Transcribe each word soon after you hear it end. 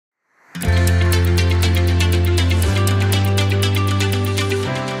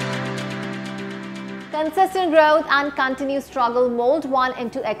Constant growth and continued struggle mold one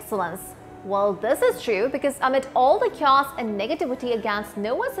into excellence. Well, this is true because amid all the chaos and negativity against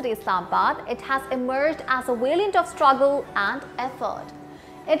Nova City Islamabad, it has emerged as a valiant of struggle and effort.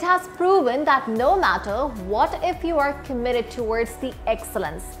 It has proven that no matter what, if you are committed towards the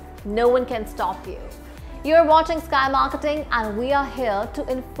excellence, no one can stop you. You are watching Sky Marketing and we are here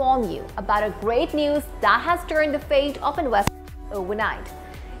to inform you about a great news that has turned the fate of investors overnight.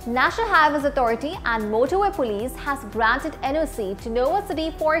 National Highways Authority and Motorway Police has granted NOC to Nova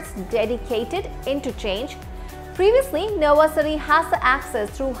City for its dedicated interchange. Previously, Nova City has the access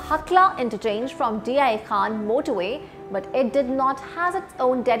through Hakla Interchange from DI Khan Motorway, but it did not have its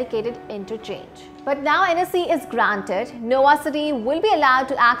own dedicated interchange. But now NOC is granted, Nova City will be allowed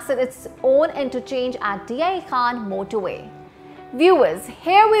to access its own interchange at DI Khan Motorway. Viewers,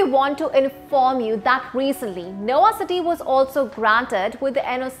 here we want to inform you that recently Nova City was also granted with the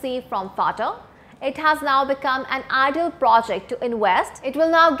NOC from FATA. It has now become an ideal project to invest. It will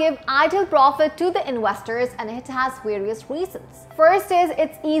now give ideal profit to the investors and it has various reasons. First is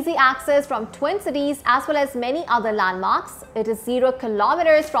its easy access from twin cities as well as many other landmarks. It is 0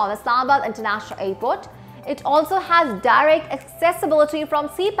 kilometers from Islamabad International Airport. It also has direct accessibility from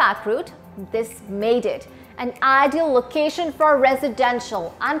CPAC route. This made it an ideal location for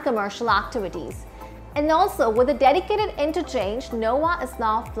residential and commercial activities. And also with a dedicated interchange, Nova is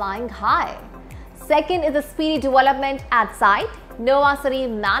now flying high. Second is the speedy development at site. Nova City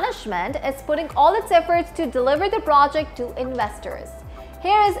management is putting all its efforts to deliver the project to investors.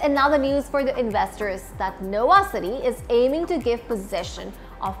 Here is another news for the investors that Nova City is aiming to give possession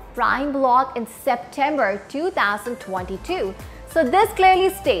of prime block in September 2022. So this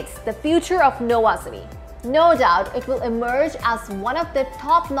clearly states the future of Nova City. No doubt it will emerge as one of the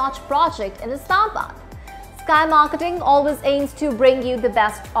top-notch projects in Islamabad. Sky Marketing always aims to bring you the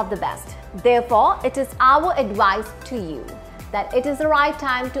best of the best. Therefore, it is our advice to you that it is the right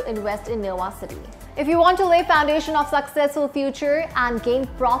time to invest in Nova City. If you want to lay foundation of successful future and gain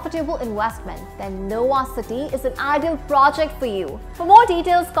profitable investment, then Nova City is an ideal project for you. For more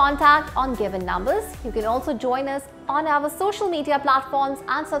details, contact on given numbers. You can also join us on our social media platforms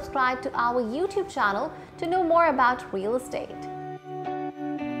and subscribe to our YouTube channel to know more about real estate.